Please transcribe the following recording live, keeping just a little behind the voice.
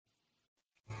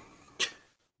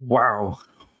Wow.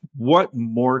 What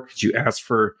more could you ask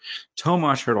for?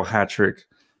 Tomas Hertl hat trick.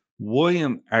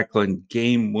 William Eklund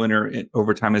game winner in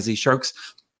overtime as the Sharks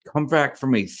come back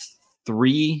from a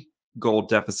 3-goal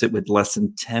deficit with less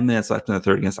than 10 minutes left in the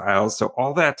third against the Isles. So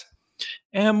all that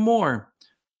and more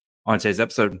on today's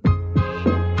episode.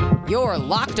 You're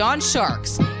Locked On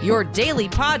Sharks, your daily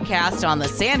podcast on the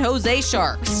San Jose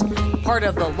Sharks. Part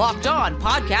of the Locked On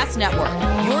Podcast Network,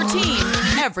 your team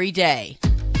every day.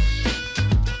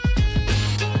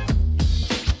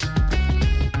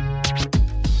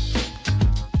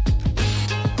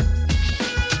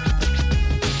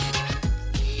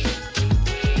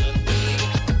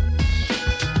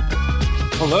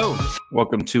 Hello,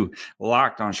 welcome to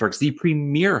Locked On Sharks, the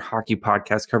premier hockey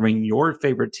podcast covering your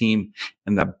favorite team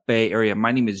in the Bay Area.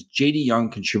 My name is JD Young,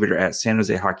 contributor at San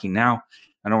Jose Hockey Now.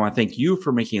 And I want to thank you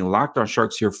for making Locked On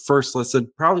Sharks your first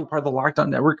listen, proudly part of the Locked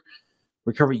On Network.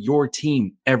 We cover your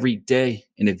team every day.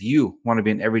 And if you want to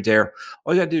be an everydayer,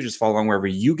 all you got to do is just follow along wherever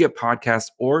you get podcasts,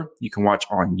 or you can watch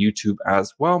on YouTube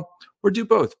as well, or do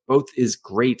both. Both is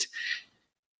great.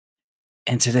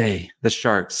 And today, the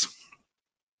Sharks,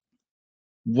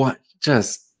 what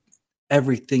just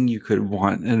everything you could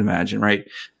want and imagine, right?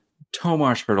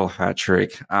 Tomas Hertl hat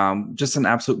trick, just an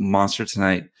absolute monster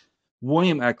tonight.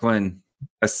 William Eklund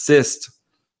assist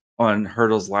on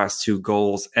Hertl's last 2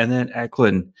 goals, and then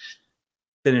Eklund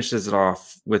finishes it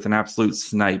off with an absolute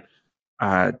snipe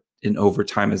in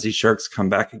overtime as the Sharks come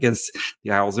back against the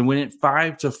Isles and win it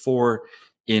 5-4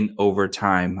 in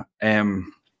overtime.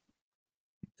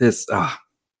 This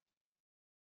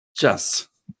just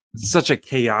such a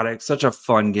chaotic, such a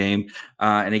fun game,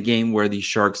 and a game where the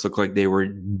Sharks looked like they were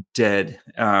dead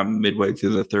midway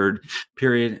through the third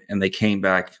period, and they came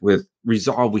back with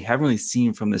resolve we haven't really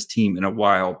seen from this team in a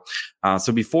while.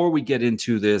 So before we get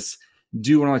into this,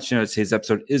 do want to let you know today's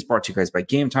episode is brought to you guys by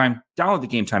Game Time. Download the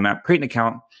Game Time app, create an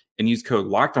account, and use code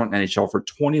LOCKEDONNHL for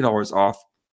 $20 off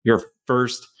your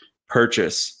first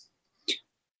purchase.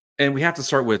 And we have to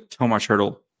start with Tomas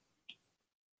Hertl.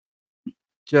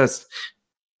 Just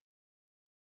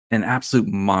an absolute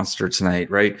monster tonight,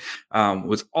 right?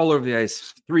 Was all over the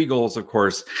ice, 3 goals, of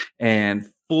course, and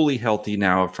fully healthy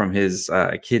now from his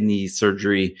kidney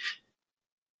surgery.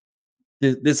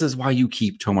 This is why you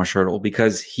keep Tomas Hertl,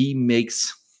 because he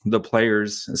makes the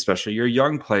players, especially your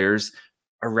young players,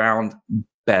 around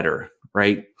better,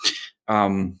 right?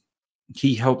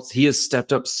 He has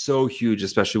stepped up so huge,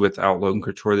 especially without Logan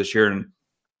Couture this year, and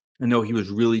I know he was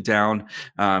really down.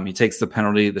 He takes the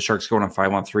penalty. The Sharks go on a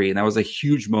 5-on-3, and that was a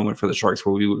huge moment for the Sharks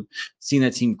where we would seen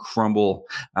that team crumble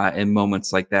in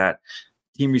moments like that.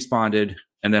 Team responded,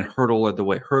 and then Hertl led the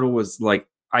way. Hertl was like,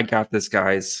 "I got this,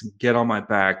 guys. Get on my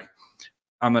back.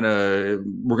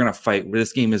 We're gonna fight.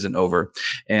 This game isn't over."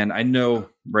 And I know,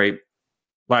 right?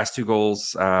 Last 2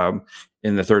 goals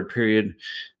in the third period.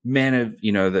 Man,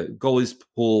 the goalie's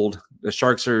pulled. The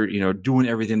Sharks are, doing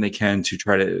everything they can to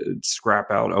try to scrap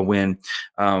out a win.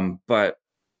 But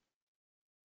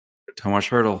Tomas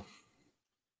Hertl,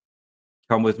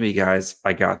 come with me, guys.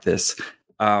 I got this.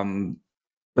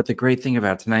 But the great thing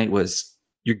about tonight was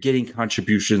you're getting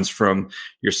contributions from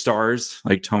your stars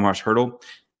like Tomas Hertl,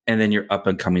 and then your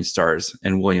up-and-coming stars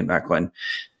and William Eklund.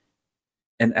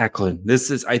 And Eklund,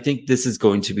 I think this is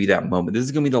going to be that moment. This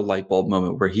is going to be the light bulb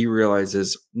moment where he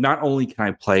realizes not only can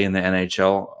I play in the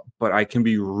NHL, but I can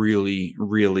be really,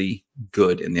 really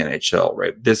good in the NHL,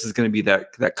 right? This is going to be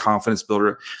that confidence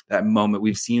builder, that moment.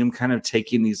 We've seen him kind of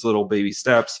taking these little baby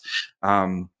steps,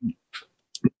 adding,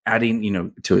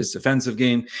 to his defensive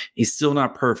game. He's still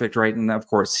not perfect, right? And of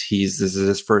course, this is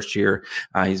his first year.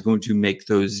 He's going to make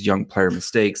those young player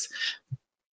mistakes.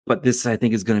 But this, I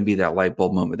think, is going to be that light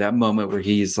bulb moment, that moment where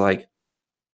he's like,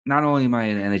 not only am I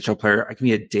an NHL player, I can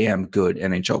be a damn good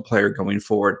NHL player going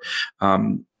forward.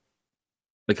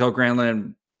 Mikael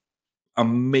Granlund,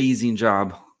 amazing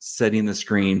job setting the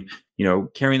screen,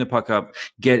 carrying the puck up,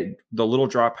 get the little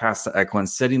drop pass to Eklund,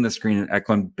 setting the screen, and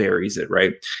Eklund buries it,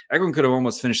 right? Eklund could have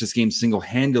almost finished this game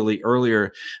single-handedly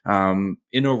earlier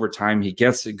in overtime. He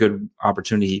gets a good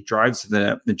opportunity. He drives to the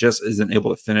net and just isn't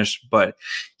able to finish, but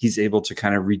he's able to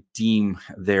kind of redeem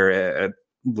there at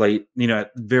late,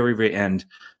 at the very, very end.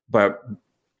 But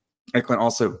Eklund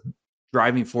also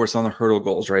driving force on the Hertl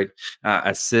goals, right?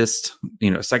 Assist,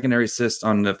 secondary assist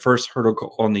on the first Hertl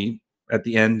goal at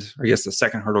the end, I guess the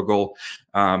second Hertl goal,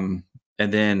 and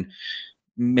then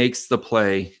makes the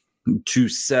play to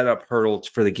set up Hertl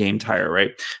for the game tire,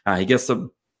 right? He gets the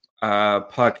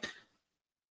puck,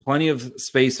 plenty of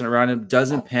space and around him,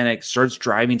 doesn't panic, starts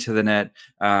driving to the net.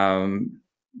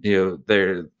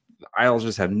 The Isles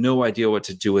just have no idea what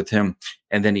to do with him.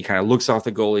 And then he kind of looks off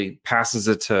the goalie, passes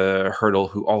it to Hertl,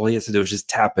 who all he has to do is just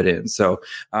tap it in. So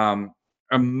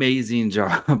amazing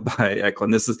job by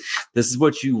Eklund. This is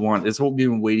what you want. It's what we've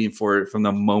been waiting for from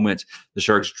the moment the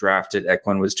Sharks drafted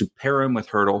Eklund, was to pair him with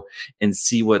Hertl and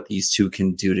see what these two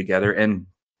can do together. And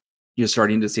you're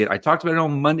starting to see it. I talked about it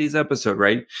on Monday's episode,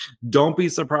 right? Don't be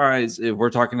surprised if we're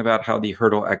talking about how the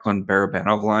Hertl, Eklund,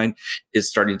 Barabanov line is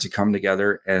starting to come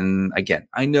together. And again,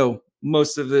 I know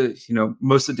most of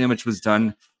the damage was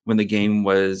done when the game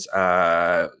was,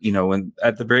 when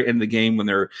at the very end of the game, when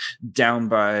they're down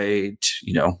by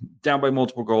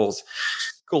multiple goals,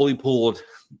 goalie pulled,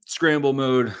 scramble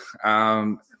mode,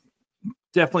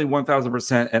 definitely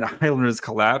 1000% an Islanders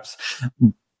collapse.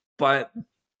 But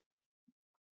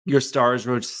your stars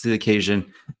rose to the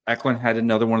occasion. Eklund had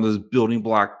another one of those building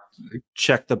block,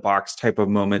 check the box type of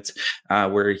moments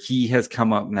where he has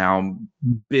come up now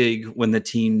big when the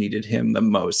team needed him the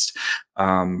most.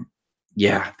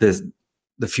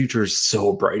 The future is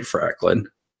so bright for Eklund.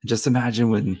 Just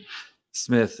imagine when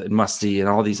Smith and Musty and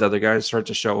all these other guys start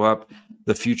to show up.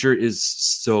 The future is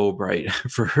so bright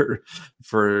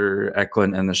for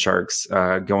Eklund and the Sharks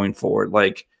going forward.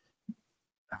 Like,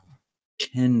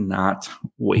 cannot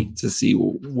wait to see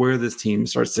where this team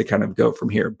starts to kind of go from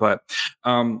here. But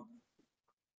I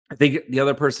think the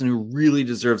other person who really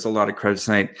deserves a lot of credit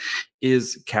tonight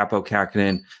is Kaapo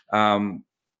Kähkönen.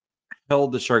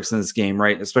 Held the Sharks in this game,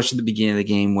 right? Especially at the beginning of the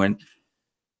game when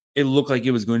it looked like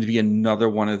it was going to be another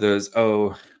one of those,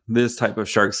 this type of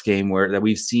Sharks game that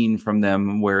we've seen from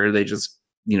them where they just,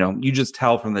 you just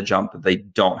tell from the jump that they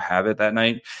don't have it that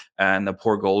night. And the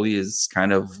poor goalie is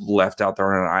kind of left out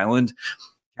there on an island.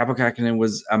 Kaapo Kähkönen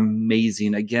was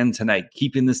amazing again tonight,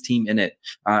 keeping this team in it.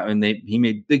 And he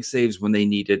made big saves when they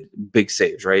needed big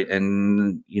saves, right?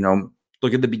 And,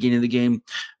 look at the beginning of the game.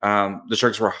 The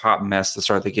Sharks were a hot mess to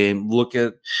start the game. Look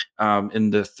at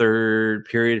in the third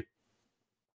period,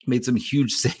 made some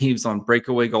huge saves on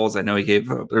breakaway goals. I know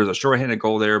there was a shorthanded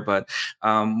goal there, but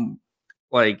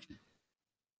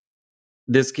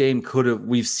this game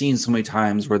we've seen so many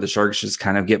times where the Sharks just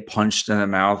kind of get punched in the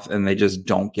mouth and they just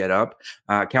don't get up.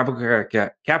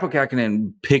 Kaapo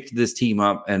Kähkönen picked this team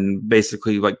up and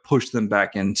basically pushed them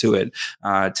back into it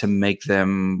to make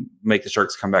the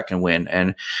Sharks come back and win.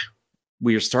 And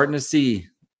we are starting to see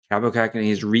Kaapo Kähkönen.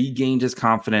 He's regained his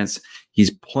confidence. He's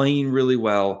playing really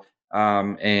well.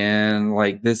 And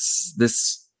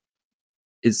this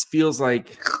feels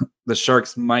like the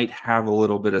Sharks might have a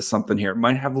little bit of something here.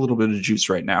 Might have a little bit of juice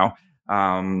right now.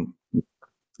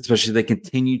 Especially if they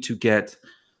continue to get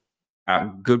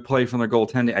good play from their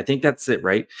goaltending. I think that's it,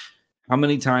 right? How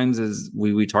many times as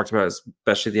we talked about,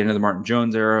 especially at the end of the Martin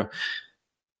Jones era,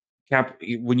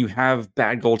 when you have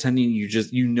bad goaltending,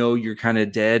 you're kind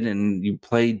of dead and you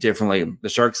play differently. The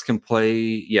Sharks can play.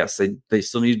 Yes, they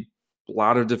still need a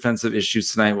lot of defensive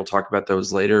issues tonight. We'll talk about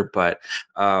those later, but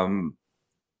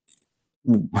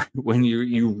when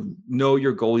you know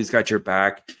your goalie's got your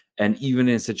back, and even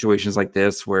in situations like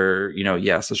this where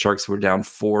yes, the Sharks were down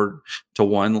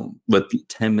 4-1 with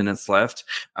 10 minutes left,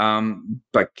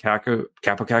 but Kaapo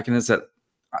Kähkönen said,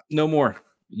 "No more.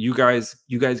 You guys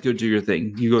go do your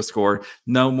thing. You go score.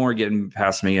 No more getting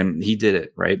past me." And he did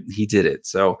it, right? He did it.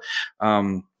 So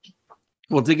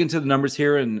we'll dig into the numbers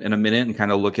here in a minute and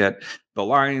kind of look at the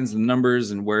lines and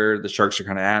numbers and where the Sharks are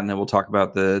kind of at. And then we'll talk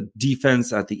about the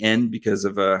defense at the end because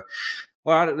of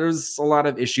there's a lot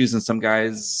of issues and some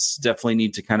guys definitely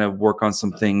need to kind of work on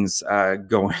some things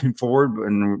going forward.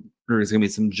 And there's going to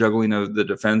be some juggling of the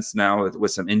defense now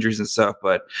with some injuries and stuff.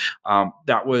 But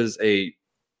that was a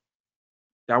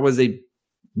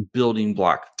building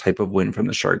block type of win from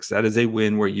the Sharks. That is a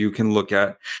win where you can look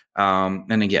at,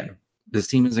 and again, this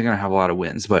team isn't going to have a lot of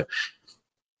wins, but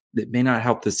it may not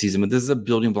help this season. But this is a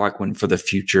building block win for the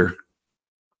future.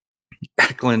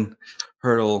 Eklund,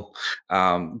 Hertl,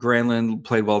 Granlund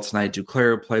played well tonight.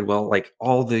 Duclair played well.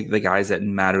 All the guys that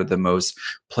matter the most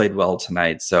played well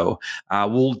tonight. So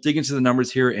we'll dig into the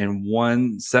numbers here in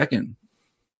 1 second.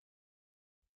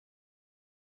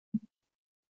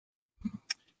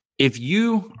 If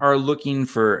you are looking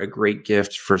for a great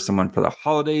gift for someone for the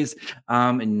holidays,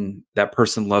 and that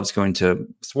person loves going to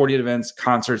sporting events,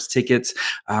 concerts, tickets,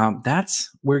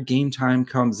 that's where Game Time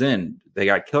comes in. They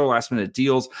got killer last minute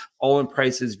deals, all in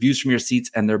prices, views from your seats,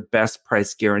 and their best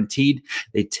price guaranteed.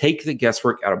 They take the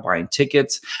guesswork out of buying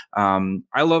tickets.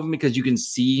 I love them because you can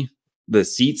see the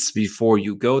seats before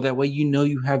you go. That way,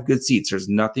 you have good seats. There's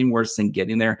nothing worse than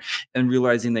getting there and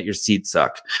realizing that your seats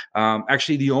suck.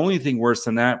 Actually, the only thing worse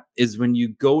than that is when you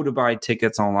go to buy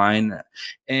tickets online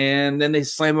and then they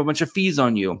slam a bunch of fees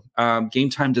on you. Game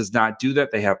Time does not do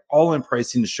that. They have all-in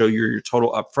pricing to show you your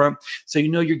total upfront. So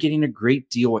you're getting a great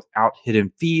deal without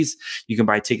hidden fees. You can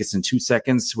buy tickets in 2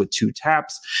 seconds with 2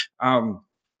 taps.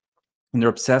 And they're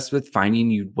obsessed with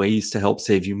finding you ways to help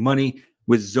save you money.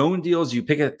 With zone deals, you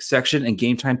pick a section and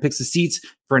Game Time picks the seats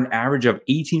for an average of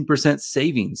 18%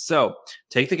 savings. So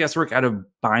take the guesswork out of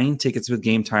buying tickets with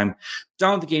Game Time.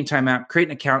 Download the Game Time app, create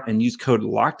an account, and use code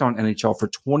LOCKEDONNHL for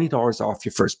 $20 off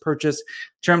your first purchase.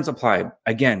 Terms apply.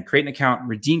 Again, create an account,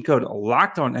 redeem code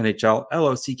LOCKEDONNHL,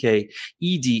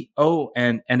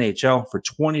 LOCKEDONNHL for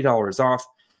 $20 off.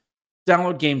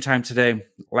 Download Game Time today.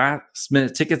 Last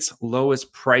minute tickets,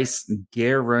 lowest price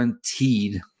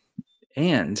guaranteed.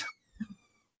 And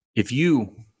if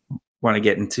you want to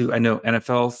get into, I know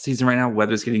NFL season right now,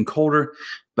 weather's getting colder,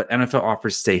 but NFL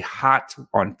offers stay hot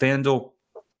on FanDuel.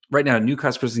 Right now, new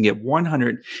customers can get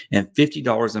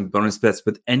 $150 in bonus bets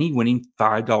with any winning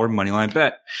 $5 moneyline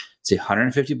bet. It's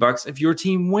 $150 if your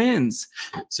team wins.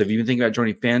 So if you've been thinking about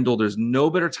joining FanDuel, there's no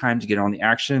better time to get on the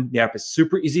action. The app is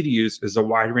super easy to use. There's a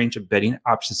wide range of betting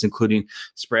options, including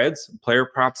spreads, player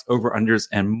props, over-unders,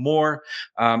 and more.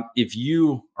 If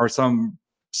you are some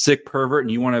sick pervert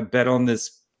and you want to bet on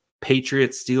this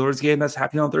Patriots-Steelers game that's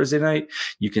happening on Thursday night,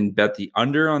 you can bet the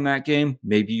under on that game.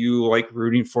 Maybe you like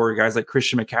rooting for guys like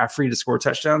Christian McCaffrey to score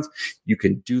touchdowns. You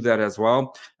can do that as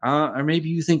well. Or maybe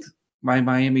you think my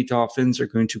Miami Dolphins are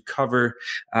going to cover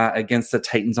against the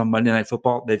Titans on Monday Night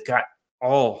Football. They've got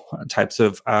all types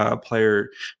of player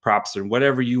props and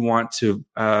whatever you want to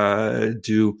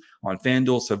do on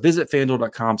FanDuel. So visit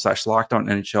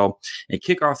FanDuel.com/LockedOnNHL and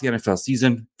kick off the NFL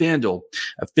season. FanDuel,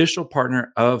 official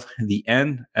partner of the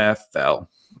NFL.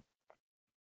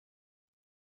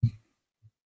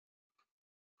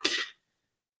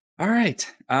 All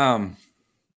right.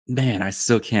 Man, I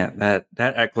still can't. That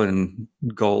Eklund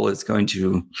goal is going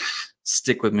to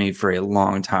stick with me for a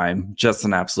long time. Just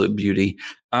an absolute beauty.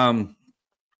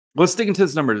 Let's dig into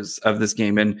the numbers of this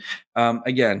game. And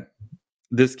again,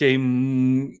 this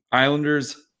game,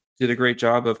 Islanders did a great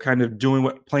job of kind of doing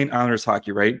what playing Islanders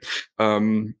hockey, right?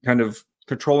 Kind of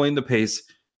controlling the pace,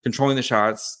 controlling the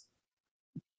shots.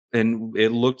 And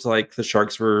it looked like the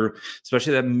Sharks were,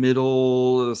 especially that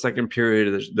middle of the second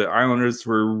period, the Islanders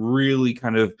were really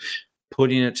kind of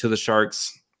putting it to the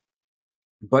Sharks.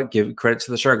 But give credit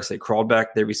to the Sharks. They crawled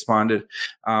back, they responded,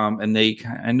 and they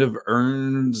kind of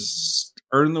earned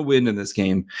the win in this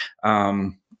game. But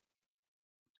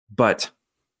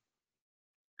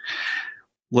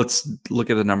let's look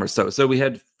at the numbers. So we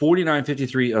had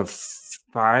 49-53 of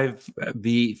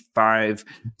 5v5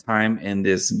 time in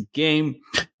this game.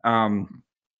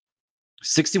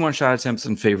 61 shot attempts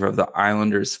in favor of the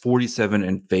Islanders, 47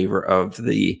 in favor of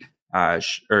the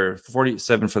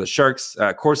 47 for the Sharks.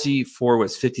 Corsi for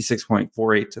was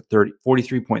 56.48 to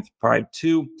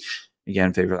 43.52. Again,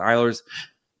 in favor of the Islanders.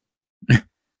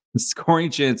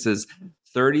 Scoring chances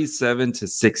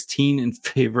 37-16 in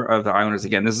favor of the Islanders.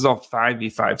 Again, this is all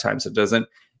 5v5 times. It doesn't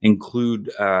include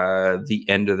the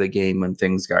end of the game when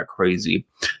things got crazy.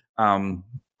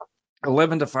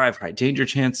 11-5 high danger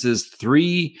chances,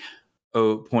 3.02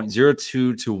 to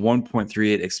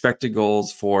 1.38 expected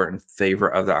goals for in favor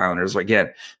of the Islanders.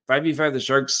 Again, 5v5, the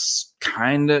Sharks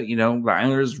kind of, the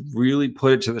Islanders really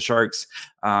put it to the Sharks,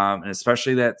 and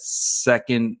especially that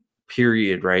second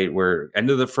period, right, where end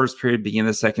of the first period, beginning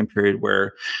of the second period,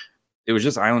 where it was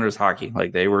just Islanders hockey.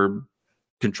 Like they were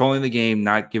controlling the game,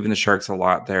 not giving the Sharks a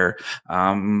lot there.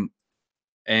 And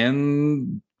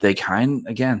they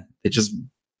they just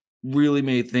really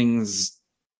made things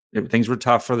were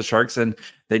tough for the Sharks, and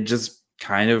they just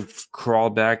kind of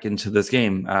crawled back into this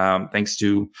game, thanks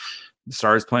to the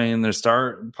Stars playing their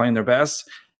best,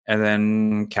 and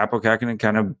then Capo Kakinen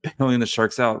kind of bailing the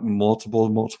Sharks out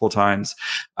multiple times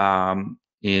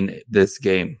in this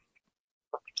game.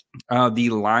 The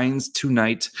lines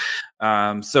tonight.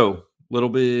 So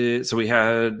we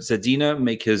had Zadina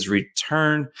make his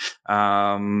return,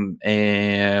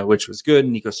 and which was good.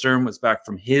 Nico Sturm was back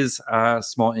from his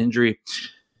small injury.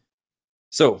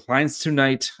 So lines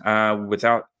tonight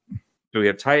we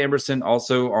have Ty Emberson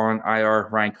also on IR,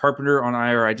 Ryan Carpenter on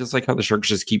IR. I just like how the Sharks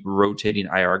just keep rotating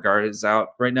IR guards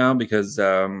out right now because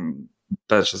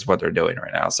that's just what they're doing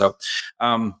right now. So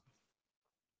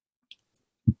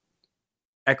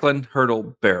Eklund,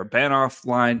 Hertl, Banoff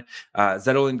line,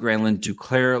 Zetterlund, Granlund,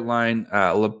 Duclair line,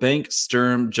 LeBanc,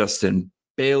 Sturm, Justin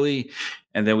Bailey.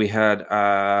 And then we had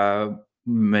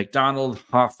McDonald,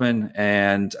 Hoffman,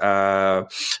 and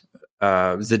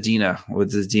Zadina,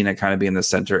 with Zadina kind of being the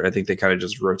center. I think they kind of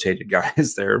just rotated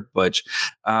guys there. But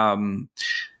time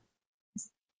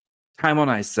on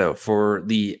ice, though, for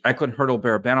the Eklund Hertl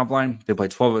Barabanov line, they played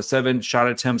 12-07. Shot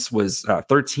attempts was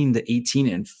 13-18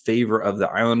 in favor of the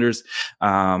Islanders.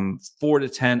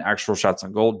 4-10 actual shots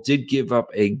on goal. Did give up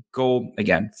a goal,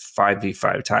 again,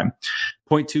 5v5 time.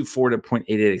 0.24 to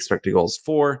 0.88 expected goals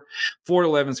for.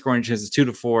 4-11 scoring chances,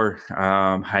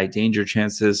 2-4 high danger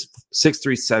chances,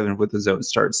 6-3-7 with the zone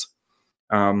starts.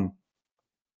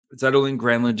 Zetterlund,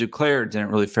 Granlund, Duclair didn't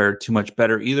really fare too much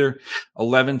better either.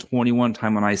 11-21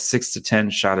 time on ice,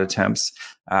 6-10 shot attempts,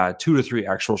 2-3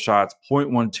 actual shots,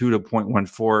 0.12 to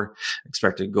 0.14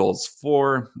 expected goals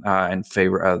for in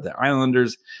favor of the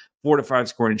Islanders. 4-5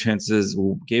 scoring chances,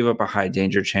 gave up a high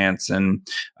danger chance, and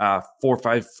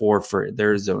 4-5-4 for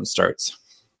their zone starts.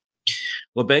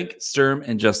 LeBanc, Sturm,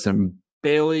 and Justin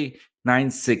Bailey,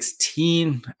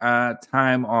 9-16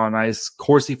 time on ice.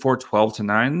 Corsi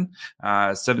 4-12-9,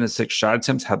 7-6 shot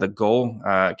attempts, had the goal.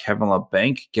 Kevin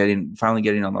LeBanc finally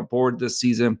getting on the board this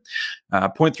season.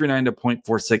 0.39 to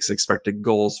 0.46 expected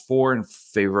goals for in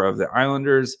favor of the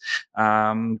Islanders.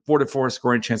 4-4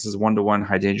 scoring chances, 1-1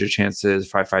 high danger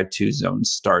chances, 5-5-2 zone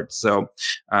starts. So,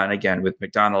 and again, with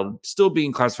McDonald still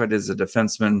being classified as a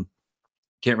defenseman,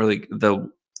 can't really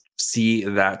see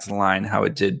that line how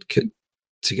it did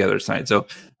together tonight. So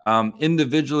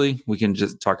individually, we can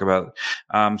just talk about.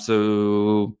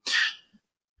 So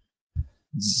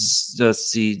let's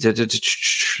see.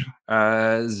 Zadina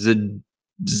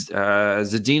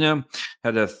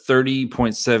had a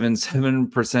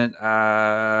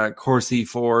 30.77% Corsi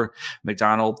for.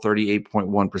 McDonald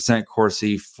 38.1%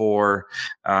 Corsi for,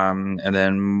 and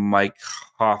then Mike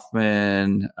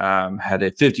Hoffman had a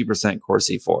 50%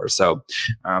 Corsi for. So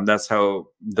that's how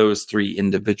those three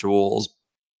individuals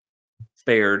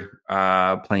fared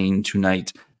playing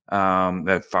tonight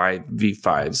at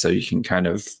 5v5. So you can kind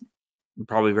of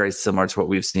probably very similar to what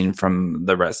we've seen from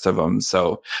the rest of them.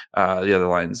 So the other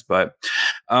lines, but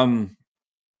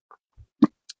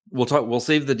we'll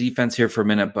save the defense here for a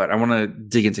minute, but I want to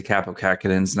dig into Kaapo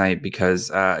Kähkönen's night because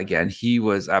again, he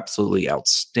was absolutely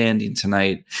outstanding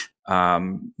tonight.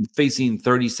 Facing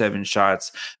 37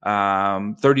 shots,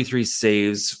 33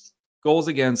 saves, goals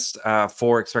against,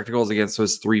 4 expected goals against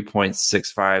was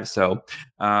 3.65. So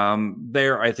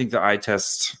there, I think the eye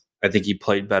test, I think he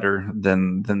played better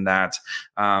than that.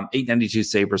 892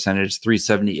 save percentage,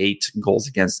 378 goals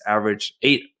against average,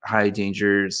 8 high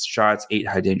danger shots, 8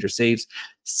 high danger saves,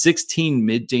 16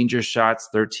 mid danger shots,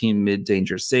 13 mid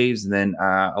danger saves, and then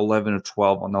 11 of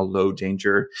 12 on the low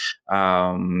danger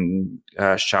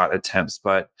shot attempts.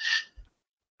 But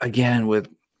again, with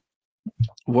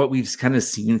what we've kind of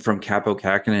seen from Kaapo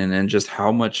Kähkönen and just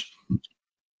how much,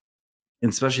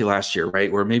 especially last year,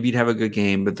 right, where maybe you'd have a good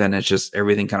game, but then it's just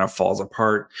everything kind of falls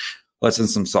apart, lets in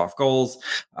some soft goals.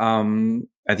 I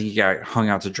think he got hung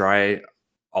out to dry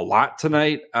a lot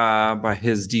tonight by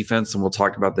his defense, and we'll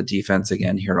talk about the defense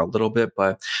again here in a little bit.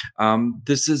 But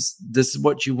this is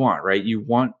what you want, right? You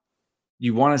want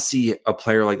to see a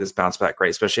player like this bounce back, right?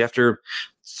 Especially after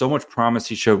so much promise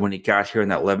he showed when he got here in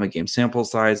that 11-game sample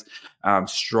size.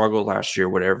 Struggled last year,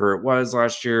 whatever it was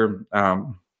last year.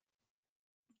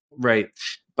 Right.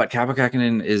 But Kaapo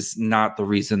Kähkönen is not the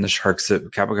reason the Sharks,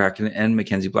 Kaapo Kähkönen and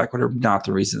Mackenzie Blackwood are not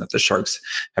the reason that the Sharks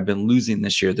have been losing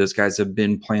this year. Those guys have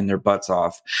been playing their butts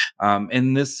off.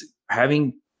 And this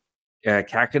having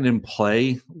Kähkönen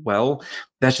play well,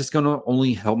 that's just going to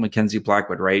only help Mackenzie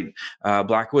Blackwood, right?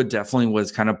 Blackwood definitely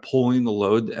was kind of pulling the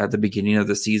load at the beginning of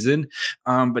the season.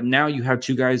 But now you have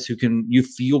two guys you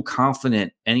feel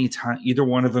confident anytime, either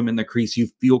one of them in the crease, you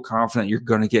feel confident you're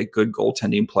going to get good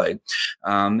goaltending play.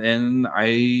 And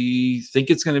I think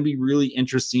it's going to be really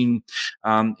interesting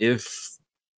if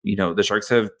the Sharks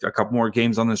have a couple more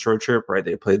games on this road trip, right?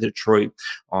 They play Detroit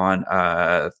on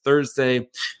Thursday.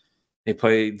 They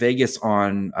play Vegas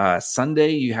on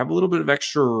Sunday. You have a little bit of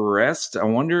extra rest. I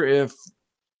wonder if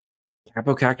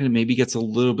Kaapo Kähkönen maybe gets a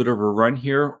little bit of a run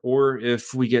here, or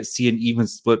if we see an even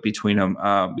split between them,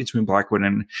 between Blackwood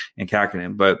and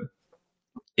Kähkönen. But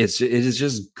it is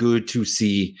just good to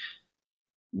see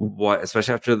what,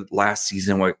 especially after last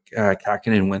season, what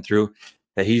Kähkönen went through,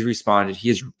 that he's responded. He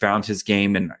has found his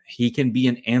game, and he can be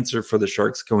an answer for the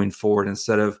Sharks going forward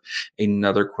instead of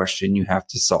another question you have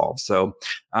to solve. So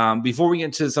before we get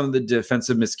into some of the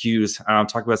defensive miscues,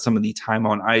 talk about some of the time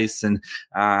on ice and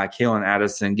Kalen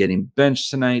Addison getting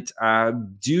benched tonight.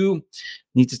 Do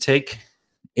need to take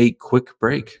a quick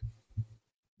break.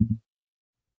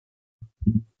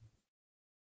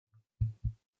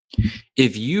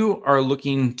 If you are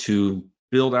looking to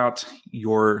build out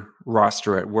your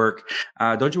roster at work.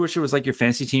 Don't you wish it was like your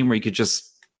fantasy team where you could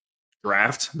just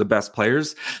draft the best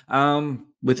players?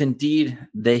 With Indeed,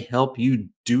 they help you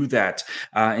do that.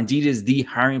 Indeed is the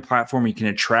hiring platform where you can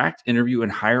attract, interview,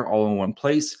 and hire all in one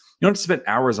place. You don't have to spend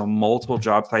hours on multiple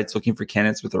job sites looking for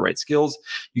candidates with the right skills.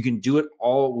 You can do it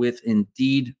all with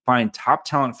Indeed. Find top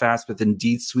talent fast with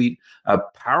Indeed suite of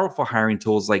powerful hiring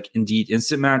tools like Indeed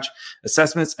Instant Match,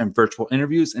 assessments, and virtual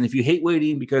interviews. And if you hate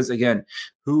waiting, because again,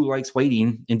 who likes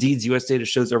waiting? Indeed's US data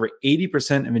shows over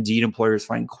 80% of Indeed employers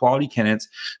find quality candidates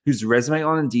whose resume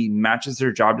on Indeed matches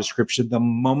their job description the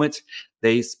moment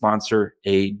they sponsor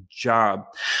a job.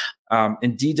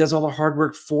 Indeed does all the hard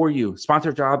work for you. Sponsor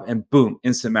a job and boom,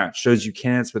 instant match. Shows you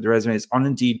candidates with resumes on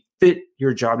Indeed fit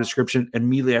your job description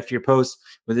immediately after your post.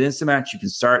 With an instant match, you can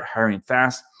start hiring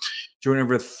fast. Join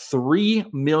over 3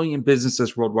 million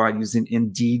businesses worldwide using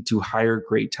Indeed to hire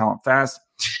great talent fast.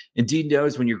 Indeed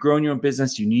knows when you're growing your own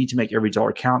business, you need to make every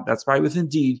dollar count. That's why with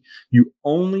Indeed, you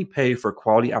only pay for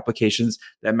quality applications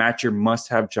that match your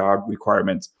must-have job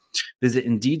requirements. Visit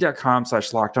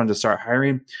Indeed.com/lockedon to start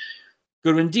hiring.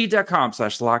 Go to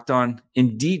Indeed.com/lockedon,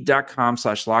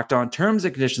 Indeed.com/lockedon. Terms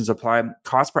and conditions apply.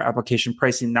 Cost per application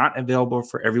pricing not available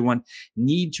for everyone.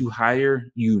 Need to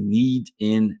hire? You need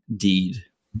Indeed.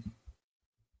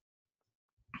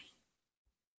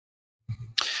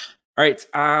 All right,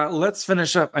 let's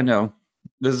finish up. I know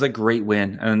this is a great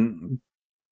win, and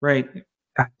right,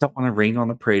 I don't want to rain on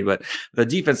the parade, but the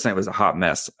defense tonight was a hot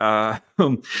mess.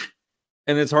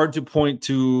 And it's hard to point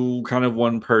to kind of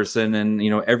one person, and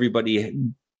everybody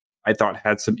I thought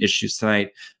had some issues tonight.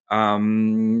 But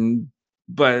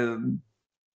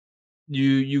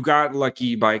you got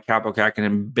lucky by Capo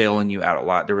Kakinen bailing you out a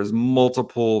lot. There was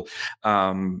multiple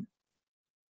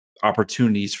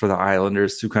opportunities for the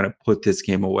Islanders to kind of put this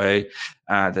game away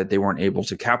that they weren't able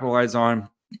to capitalize on.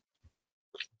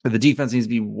 But the defense needs to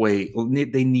be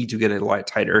they need to get a lot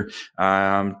tighter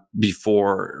as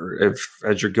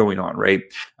you're going on, right?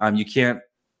 You can't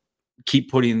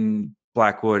keep putting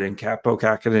Blackwood and Capo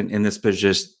Kakinen in this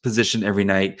position every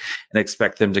night and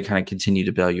expect them to kind of continue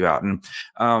to bail you out. And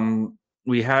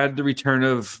we had the return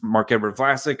of Marc-Edouard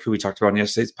Vlasic, who we talked about in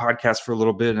yesterday's podcast for a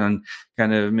little bit, and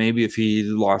kind of maybe if he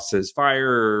lost his fire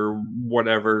or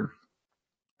whatever.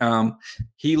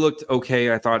 He looked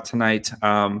okay, I thought, tonight.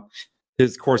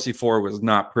 His Corsi 4 was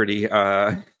not pretty.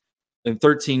 In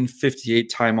 13:58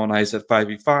 time on ice at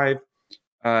 5v5.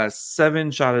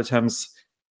 7 shot attempts.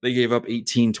 They gave up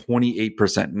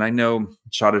 28%. And I know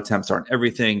shot attempts aren't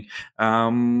everything.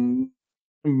 But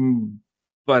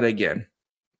again,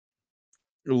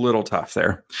 a little tough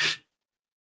there.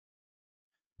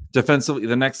 Defensively,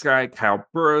 the next guy, Kyle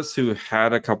Burroughs, who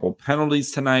had a couple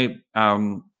penalties tonight.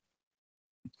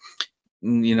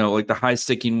 Like the high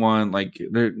sticking one, like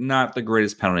they're not the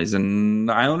greatest penalties. And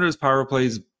the Islanders power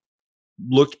plays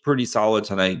looked pretty solid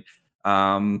tonight.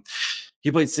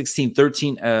 He played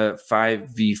 16-13 at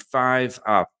 5v5,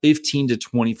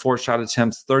 15-24 shot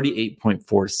attempts,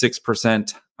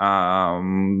 38.46%.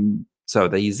 So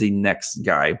he's the next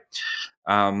guy.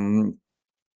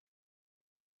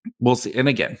 We'll see. And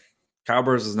again, Kyle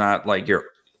Burroughs is not like you're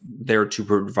there to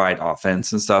provide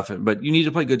offense and stuff, but you need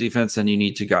to play good defense and you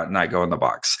need to not go in the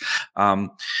box.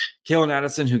 Kalen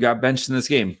Addison, who got benched in this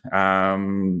game,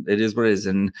 it is what it is,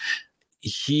 and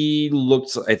he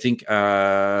looked. I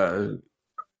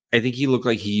think he looked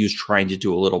like he was trying to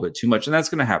do a little bit too much, and that's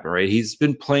going to happen, right? He's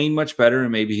been playing much better,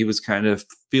 and maybe he was kind of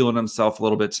feeling himself a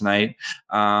little bit tonight,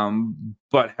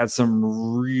 but had some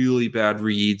really bad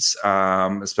reads,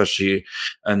 especially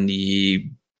in the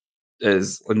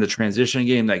transition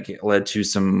game that led to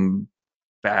some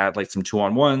bad, like some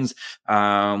 2-on-1s,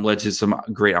 led to some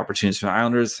great opportunities for the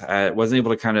Islanders. Wasn't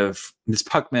able to kind of this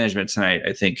puck management tonight,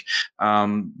 I think,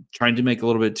 trying to make a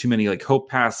little bit too many like hope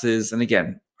passes. And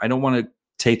again, I don't want to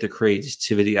take the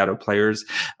creativity out of players,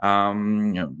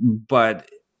 but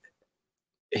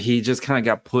he just kind of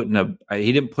got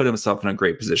he didn't put himself in a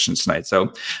great position tonight.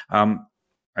 So I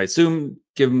assume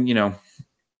give him,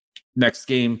 next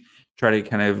game, try to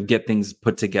kind of get things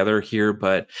put together here.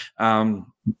 But at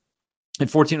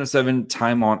 14:07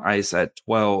 time on ice at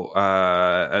 12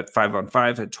 at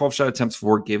 5-on-5 had 12 shot attempts,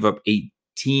 4 gave up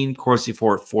 18. Corsi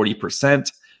 4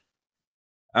 40%.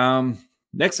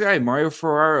 Next guy, Mario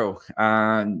Ferraro,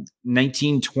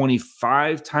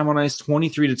 19:25 time on ice,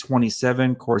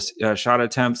 23-27 course shot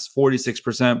attempts,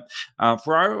 46%.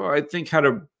 Ferraro, I think, had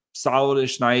a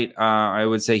solidish night. I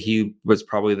would say he was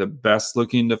probably the best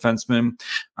looking defenseman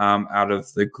out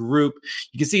of the group.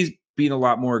 You can see he's being a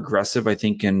lot more aggressive, I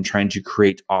think, in trying to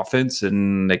create offense,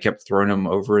 and they kept throwing him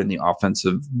over in the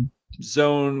offensive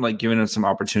zone, like giving him some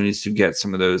opportunities to get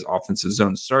some of those offensive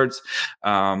zone starts.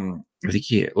 I think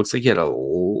it looks like he had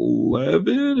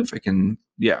 11,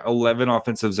 11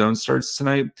 offensive zone starts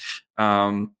tonight.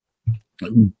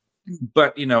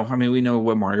 But, we know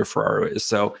what Mario Ferraro is.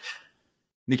 So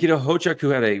Nikita Hochuk, who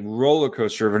had a roller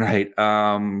coaster of a night,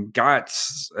 got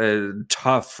a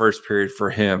tough first period for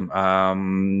him.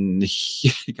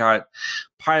 He got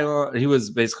pylon. He was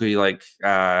basically like,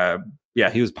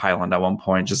 he was pyloned at one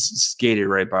point, just skated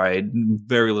right by,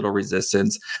 very little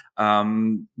resistance.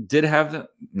 Did have the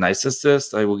nice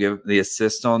assist. I will give the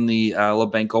assist on the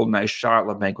Lebenko. Nice shot.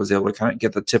 Lebenko was able to kind of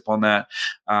get the tip on that.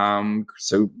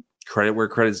 So credit where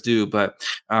credit's due, but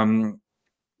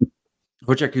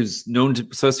Wojciech, who's known to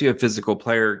supposed to be a physical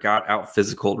player, got out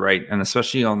physicaled, right? And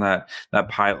especially on that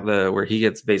pile where he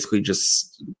gets basically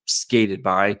just skated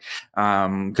by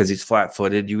because he's flat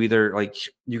footed. You either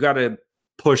you got to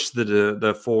push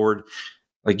the forward.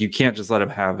 Like you can't just let him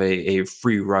have a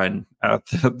free run at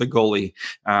the goalie,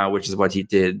 which is what he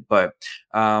did. But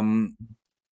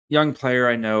young player,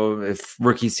 I know if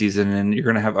rookie season and you're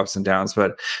going to have ups and downs,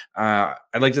 but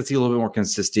I'd like to see a little bit more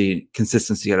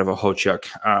consistency out of a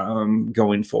Hochuk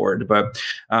going forward. But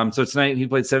so tonight he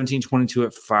played 17-22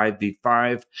 at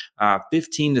 5v5,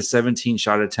 15 to 17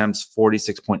 shot attempts,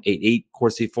 46.88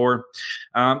 Corsi 4.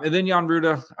 And then Jan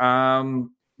Ruda,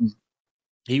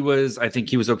 I think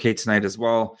he was okay tonight as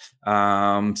well.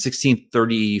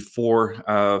 16-34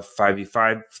 of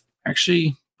 5v5.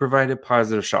 Actually provided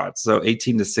positive shots. So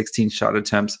 18 to 16 shot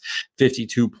attempts,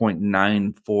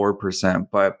 52.94%.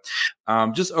 But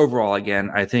just overall, again,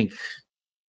 I think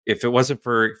if it wasn't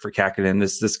for Kakinen,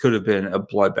 this could have been a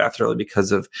bloodbath really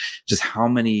because of just how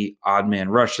many odd man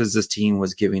rushes this team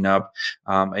was giving up.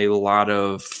 A lot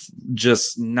of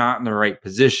just not in the right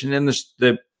position. And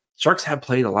the Sharks have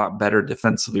played a lot better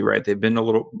defensively, right? They've been a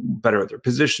little better at their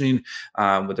positioning,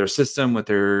 with their system, with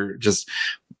their just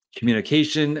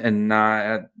communication, and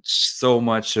not so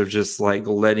much of just like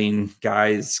letting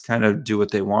guys kind of do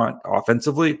what they want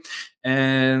offensively.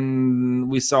 And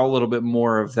we saw a little bit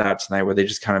more of that tonight where they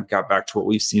just kind of got back to what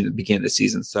we've seen at the beginning of the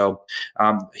season. So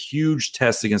huge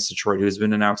test against Detroit, who's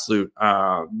been an absolute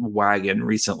wagon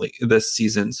recently this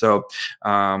season. So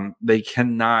they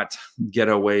cannot get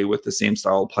away with the same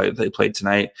style of play that they played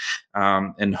tonight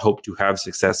and hope to have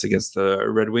success against the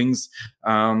Red Wings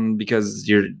because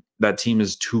that team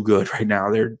is too good right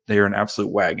now. They're an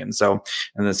absolute wagon. So,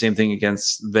 and the same thing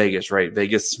against Vegas, right?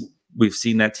 Vegas, we've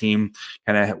seen that team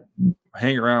kind of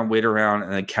hang around, wait around,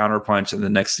 and then counterpunch. And the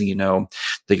next thing you know,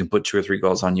 they can put 2 or 3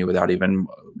 goals on you without even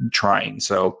trying.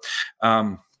 So,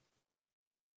 fun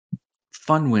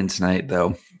win tonight,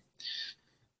 though.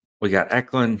 We got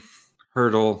Eklund,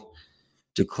 Hertl,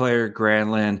 Duclair,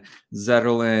 Granlund,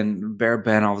 Zetterlund,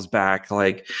 Barabanov's back.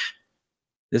 Like,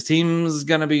 this team's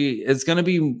going to be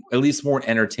at least more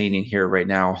entertaining here right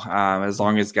now, as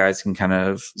long as guys can kind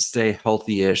of stay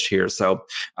healthy-ish here. So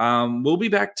we'll be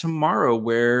back tomorrow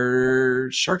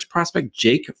where Sharks prospect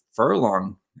Jake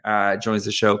Furlong joins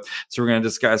the show. So we're going to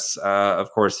discuss, of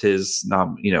course, his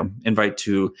invite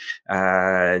to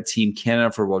Team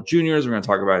Canada for World Juniors. We're going to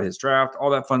talk about his draft, all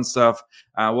that fun stuff.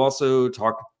 We'll also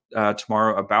talk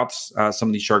tomorrow about some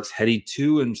of the Sharks heading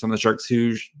to and some of the Sharks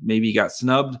who maybe got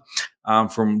snubbed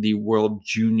from the World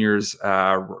Juniors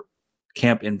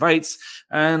camp invites,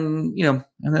 and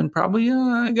then probably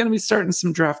going to be starting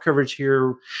some draft coverage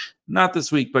here, not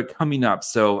this week, but coming up.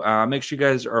 So make sure you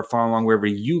guys are following along wherever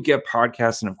you get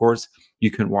podcasts, and of course,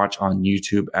 you can watch on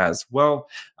YouTube as well.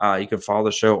 You can follow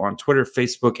the show on Twitter,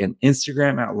 Facebook, and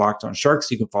Instagram at Locked On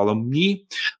Sharks. You can follow me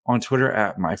on Twitter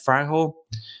at MyFryhole.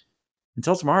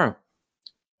 Until tomorrow.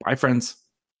 Bye, friends.